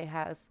 in a way,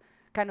 has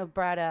kind of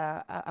brought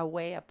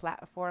a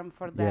platform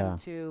for them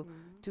Yeah.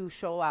 to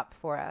show up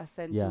for us,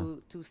 and Yeah.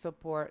 to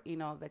support,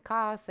 the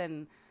cause.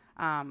 And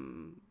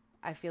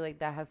I feel like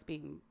that has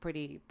been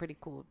pretty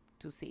cool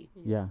to see.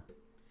 Yeah.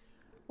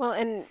 Well,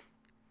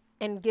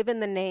 and given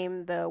the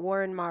name, the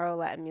Warren Morrow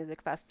Latin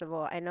Music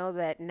Festival, I know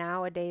that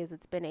nowadays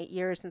it's been 8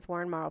 years since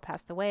Warren Morrow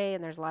passed away,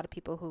 and there's a lot of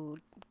people who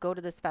go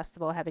to this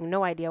festival having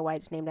no idea why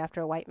it's named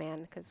after a white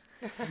man,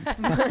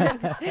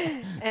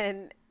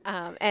 and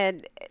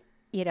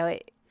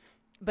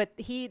but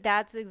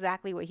that's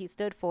exactly what he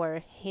stood for.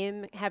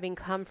 Him having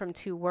come from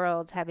 2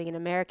 worlds, having an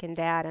American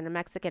dad and a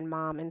Mexican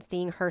mom, and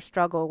seeing her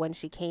struggle when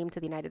she came to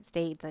the United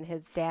States, and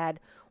his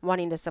dad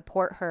wanting to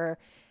support her,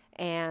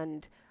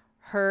 and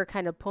her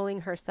kind of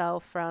pulling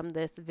herself from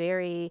this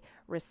very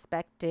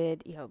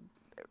respected,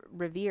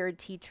 revered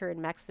teacher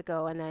in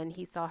Mexico, and then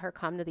he saw her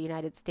come to the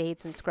United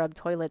States and scrub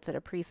toilets at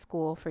a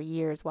preschool for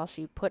years while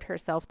she put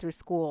herself through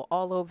school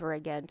all over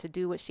again to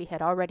do what she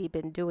had already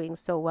been doing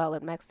so well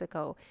in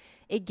Mexico.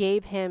 It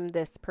gave him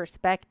this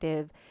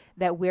perspective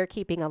that we're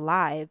keeping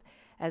alive.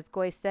 As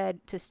Goy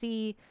said, to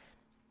see,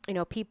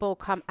 people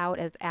come out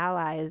as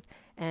allies,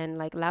 and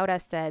like Laura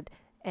said,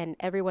 and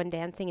everyone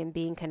dancing and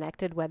being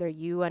connected, whether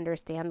you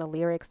understand the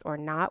lyrics or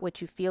not,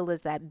 what you feel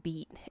is that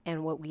beat,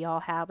 and what we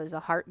all have is a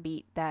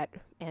heartbeat.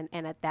 And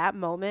at that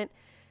moment,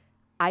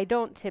 I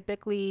don't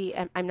typically,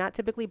 I'm not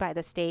typically by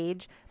the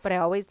stage, but I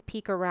always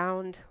peek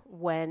around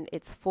when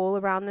it's full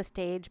around the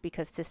stage,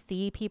 because to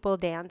see people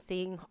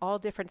dancing, all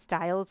different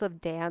styles of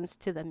dance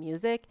to the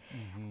music,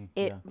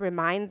 it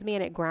reminds me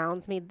and it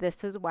grounds me.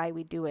 This is why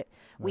we do it.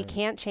 We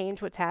can't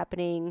change what's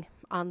happening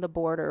on the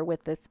border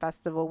with this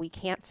festival. We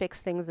can't fix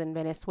things in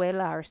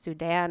Venezuela or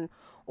Sudan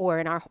or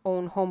in our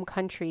own home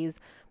countries.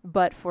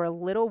 But for a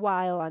little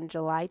while on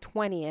July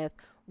 20th,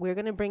 we're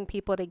going to bring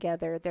people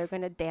together. They're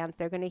going to dance.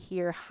 They're going to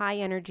hear high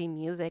energy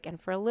music. And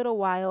for a little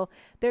while,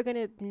 they're going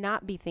to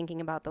not be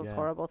thinking about those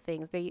horrible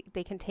things.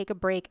 They can take a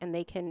break and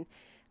they can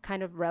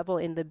kind of revel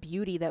in the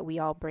beauty that we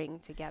all bring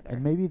together.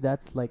 And maybe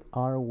that's like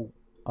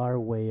our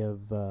way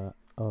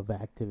of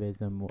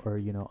activism,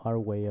 or our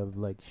way of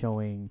like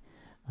showing,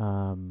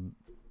 or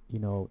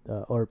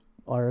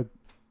our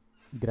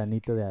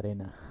granito de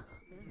arena.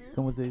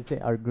 ¿Cómo se dice?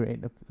 Our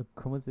grain of,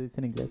 ¿cómo se dice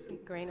en inglés?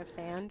 Grain of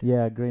sand.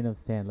 Yeah, grain of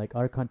sand, like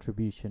our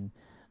contribution,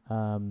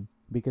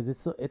 because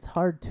it's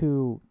hard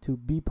to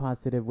be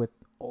positive with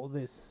all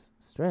this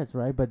stress,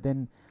 right? But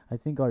then I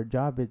think our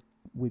job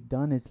we've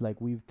done is like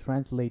we've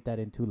translate that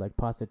into like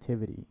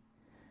positivity,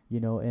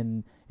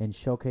 and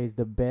showcase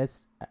the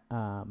best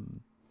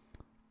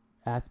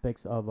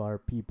aspects of our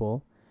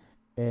people,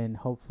 and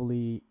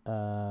hopefully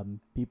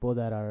people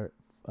that are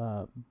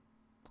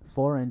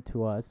foreign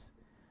to us,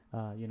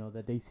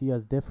 that they see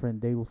us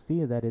different, they will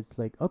see that it's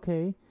like,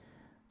 okay,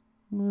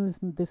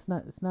 it's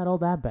not all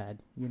that bad,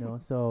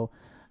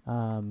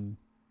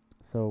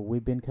 so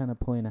we've been kind of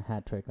pulling a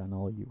hat trick on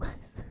all you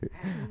guys.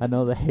 I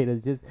know the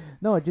haters it's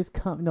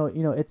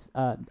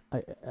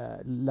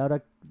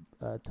Laura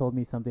told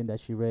me something that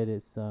she read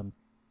is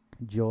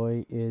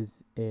joy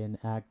is an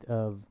act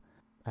of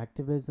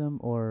activism,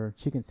 or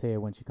she can say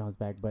it when she comes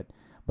back, but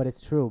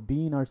it's true.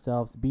 Being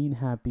ourselves, being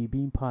happy,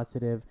 being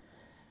positive,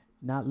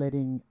 not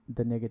letting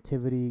the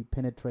negativity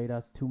penetrate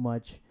us too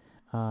much,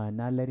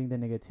 not letting the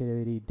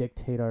negativity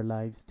dictate our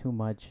lives too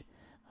much,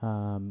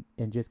 and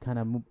just kind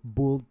of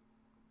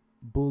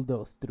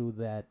bulldoze through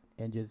that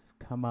and just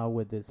come out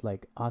with this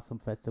like awesome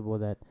festival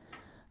that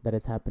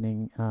is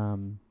happening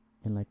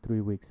in like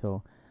 3 weeks.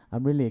 So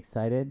I'm really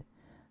excited.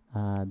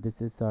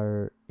 This is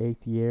our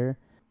 8th year,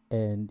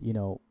 and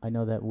I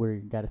know that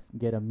we're gotta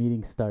get a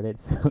meeting started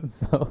soon,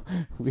 so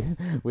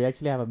we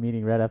actually have a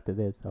meeting right after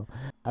this. So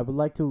I would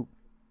like to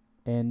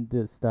end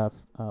this stuff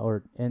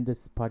or end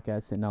this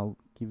podcast, and I'll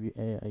give you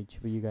each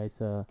of you guys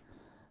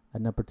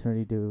an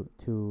opportunity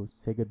to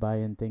say goodbye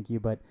and thank you.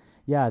 But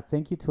yeah,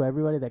 thank you to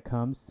everybody that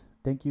comes.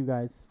 Thank you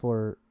guys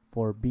for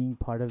being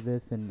part of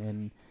this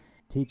and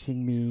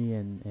teaching me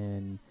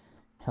and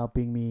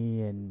helping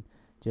me, and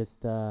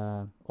just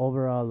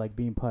overall like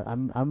being part.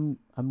 I'm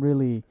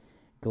really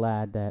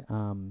glad that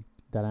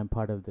I'm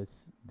part of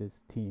this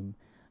team.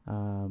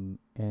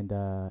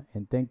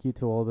 And thank you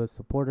to all the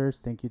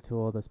supporters. Thank you to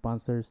all the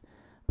sponsors.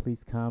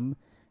 Please come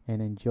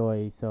and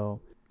enjoy.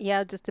 So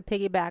yeah, just to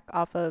piggyback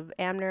off of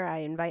Amner, I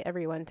invite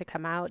everyone to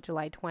come out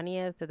July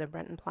 20th to the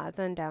Brenton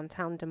Plaza in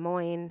downtown Des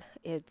Moines.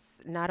 It's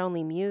not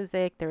only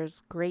music,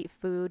 there's great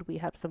food. We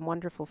have some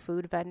wonderful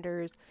food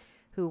vendors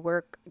who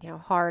work,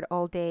 hard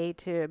all day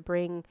to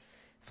bring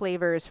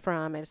flavors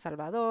from El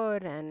Salvador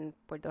and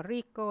Puerto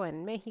Rico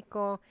and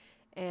Mexico,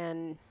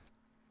 and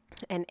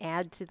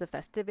add to the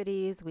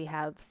festivities. We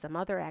have some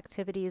other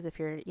activities. If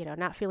you're,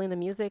 not feeling the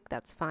music,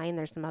 that's fine.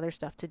 There's some other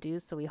stuff to do.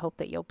 So we hope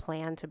that you'll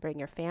plan to bring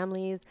your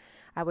families.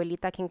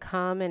 Abuelita can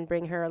come and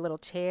bring her a little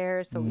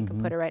chair so we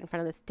can put her right in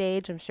front of the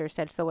stage. I'm sure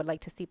Celso would like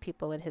to see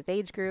people in his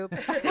age group.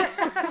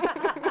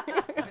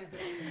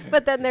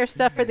 But then there's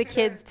stuff for the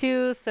kids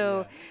too.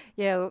 So,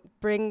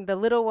 bring the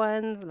little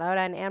ones.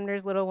 Laura and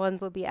Amner's little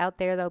ones will be out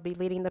there. They'll be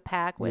leading the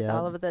pack with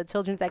all of the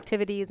children's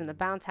activities and the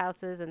bounce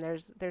houses. And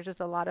there's just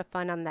a lot of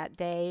fun on that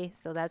day.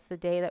 So that's the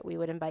day that we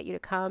would invite you to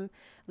come,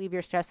 leave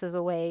your stresses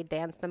away,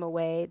 dance them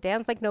away,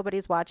 dance like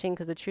nobody's watching.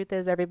 Because the truth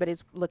is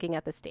everybody's looking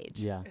at the stage.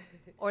 Yeah.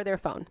 Or their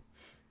phone.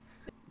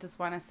 Just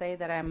want to say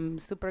that I'm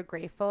super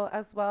grateful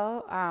as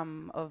well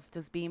of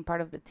just being part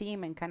of the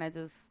team and kind of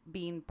just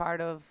being part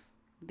of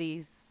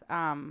these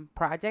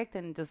project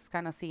and just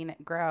kind of seeing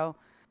it grow.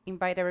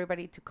 Invite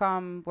everybody to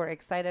come. We're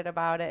excited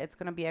about it. It's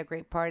going to be a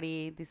great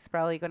party. This is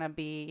probably going to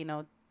be,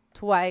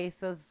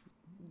 twice as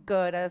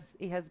good as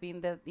it has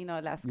been the,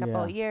 last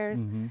couple of years.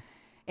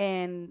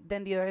 And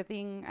then the other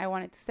thing I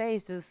wanted to say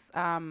is just,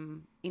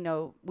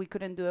 we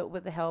couldn't do it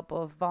with the help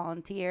of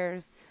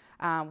volunteers.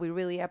 We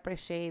really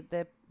appreciate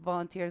the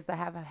volunteers that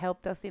have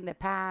helped us in the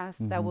past,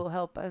 that will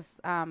help us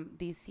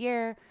this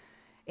year.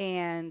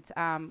 And,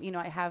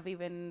 I have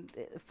even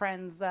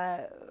friends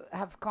that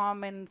have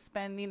come and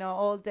spend,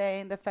 all day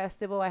in the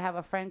festival. I have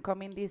a friend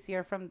coming this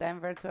year from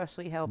Denver to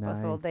actually help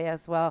us all day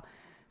as well.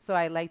 So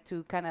I like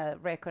to kind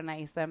of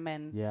recognize them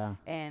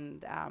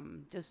and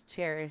just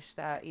cherish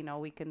that,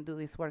 we can do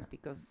this work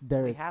because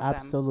there is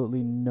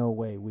absolutely no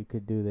way we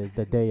could do this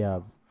the day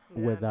of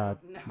without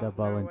the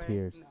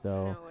volunteers.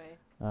 So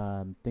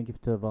thank you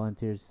to the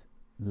volunteers.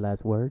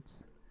 Last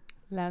words?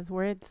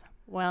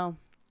 Well,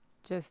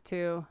 just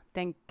to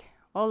thank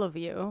all of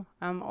you.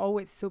 I'm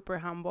always super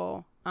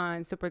humble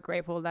and super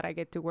grateful that I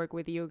get to work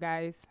with you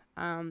guys,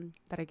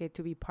 that I get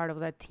to be part of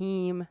that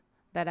team,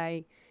 that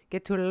I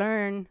get to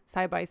learn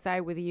side by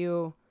side with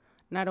you,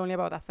 not only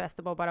about the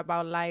festival, but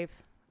about life.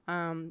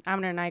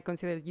 Amner and I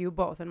consider you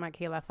both and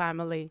Michaela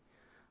family.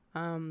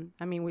 I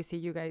mean, we see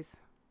you guys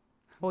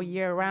all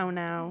year round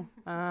now.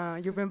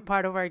 You've been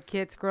part of our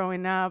kids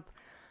growing up.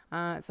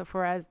 So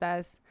for us,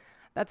 that's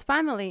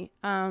family.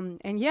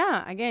 And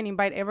yeah, again,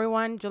 invite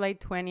everyone, July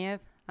 20th.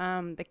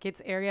 The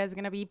kids area is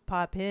going to be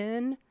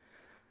popping.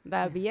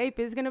 The VIP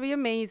is going to be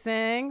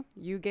amazing.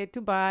 You get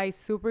to buy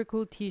super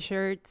cool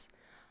t-shirts.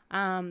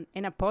 And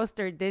a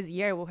poster this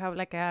year. We'll have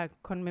like a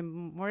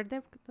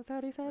commemorative, that's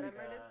how they said?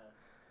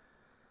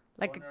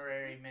 Like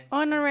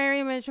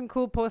honorary mention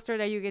cool poster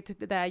that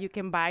you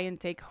can buy and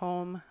take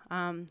home,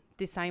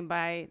 designed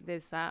by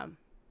this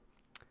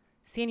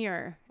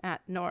senior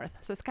at North.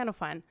 So it's kind of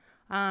fun.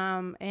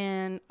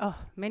 And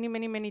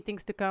many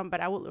things to come,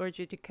 but I will urge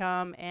you to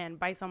come and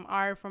buy some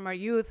art from our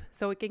youth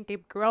so we can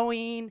keep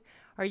growing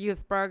our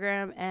youth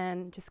program,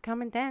 and just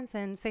come and dance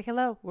and say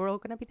hello. We're all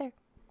gonna be there.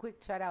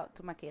 Quick shout out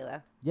to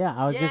Michaela. Yeah,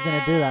 I was just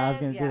gonna do that. I was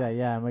gonna Yes. do that.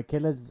 Yeah,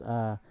 Michaela's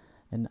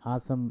an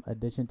awesome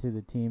addition to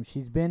the team.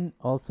 She's been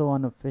also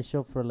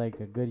unofficial for like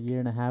a good year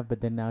and a half,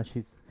 but then now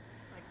she's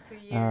Like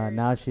 2 years.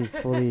 now she's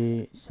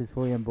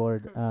fully on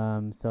board.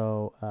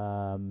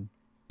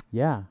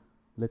 Yeah,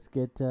 let's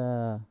get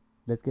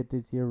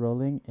this year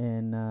rolling,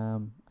 and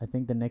I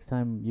think the next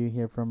time you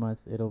hear from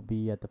us, it'll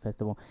be at the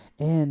festival.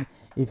 And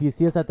if you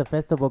see us at the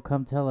festival,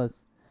 come tell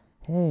us,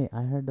 hey,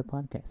 I heard the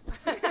podcast.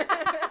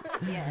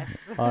 Yes.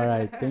 All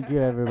right, thank you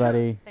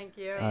everybody. Thank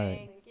you. All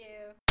right. Thank you.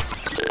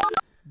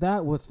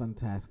 That was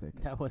fantastic.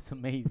 That was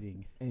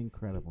amazing.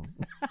 Incredible.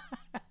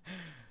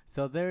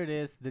 So there it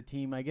is, the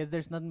team. I guess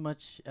there's not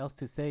much else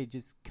to say.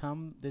 Just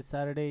come this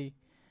Saturday,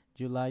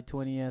 July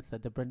 20th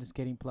at the Brendan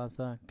Skating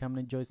Plaza. Come and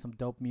enjoy some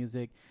dope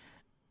music.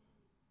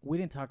 We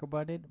didn't talk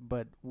about it,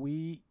 but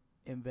we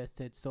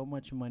invested so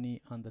much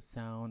money on the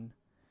sound,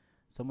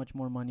 so much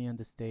more money on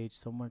the stage,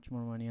 so much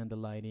more money on the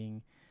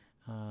lighting.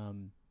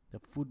 The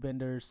food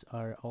vendors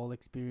are all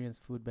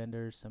experienced food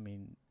vendors. I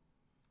mean,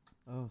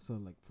 Oh, so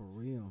like for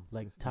real.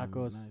 like this time,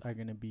 tacos nice. are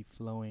going to be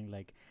flowing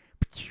like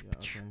Yeah,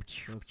 okay.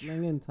 So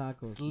slinging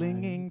tacos.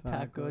 slinging man,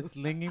 tacos,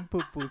 slinging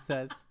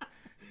pupusas,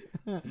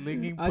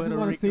 slinging I just Puerto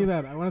want to see Rico.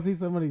 that. I want to see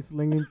somebody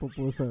slinging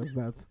pupusas.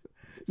 That's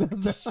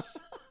the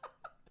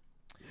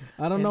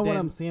I don't And know what then-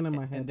 I'm seeing in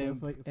my head. and but then,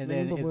 it's like and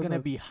slinging then it's gonna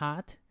pupusas. be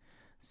hot,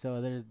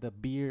 so there's the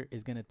beer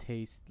is gonna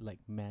taste like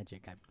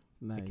magic. I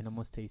nice. can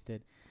almost taste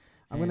it.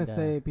 I'm gonna And,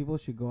 say people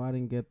should go out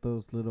and get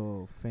those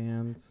little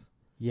fans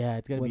yeah,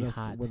 it's gonna with be a s-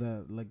 hot. with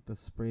a like the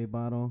spray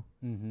bottle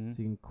Mm-hmm.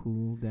 so you can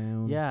cool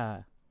down.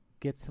 Yeah,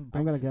 get some.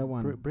 I'm gonna some- get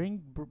one.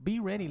 Be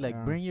ready. Like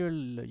Yeah. bring your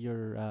I'm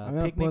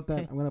gonna picnic. put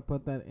that. I'm gonna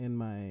put that in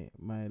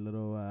my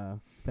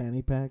little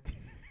fanny pack.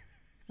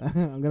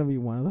 I'm gonna be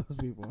one of those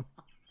people.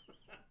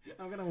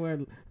 I'm gonna wear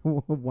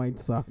white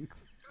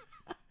socks.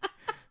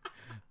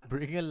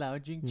 Bring a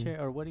lounging Mm.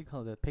 chair, or what do you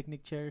call the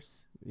picnic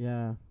chairs?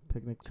 Yeah,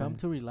 picnic Come chair.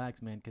 to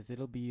relax, man, 'cause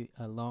it'll be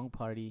a long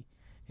party,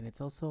 and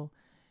it's also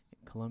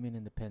Colombian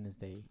Independence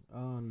Day.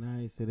 Oh,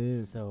 nice! It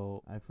is.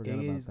 So I forgot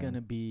it about is that.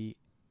 gonna be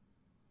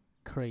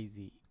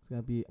crazy. It's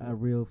gonna be a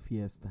real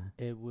fiesta.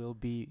 It will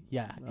be,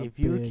 yeah. A If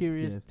you're big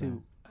curious fiesta.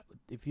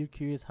 if you're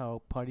curious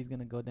how party's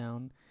gonna go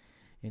down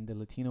in the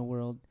Latino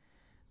world,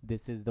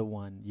 this is the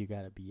one you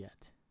gotta be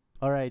at.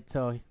 All right,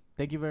 so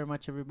thank you very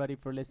much, everybody,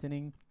 for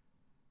listening.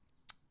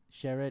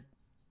 Share it,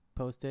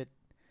 post it.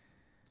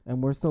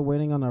 And we're still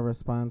waiting on a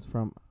response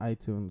from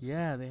iTunes.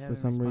 Yeah, they haven't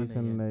For some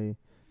responded reason, yet.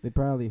 they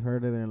probably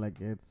heard it. They're like,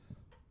 it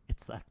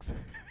sucks.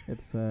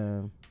 it's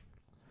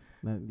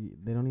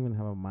they don't even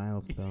have a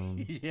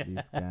milestone. Yeah.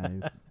 These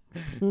guys.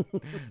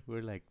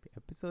 We're like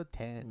episode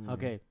 10. Mm.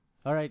 Okay,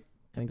 all right.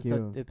 Thank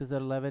episode, you.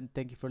 Episode 11.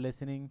 Thank you for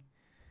listening.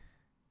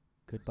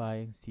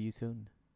 Goodbye. See you soon.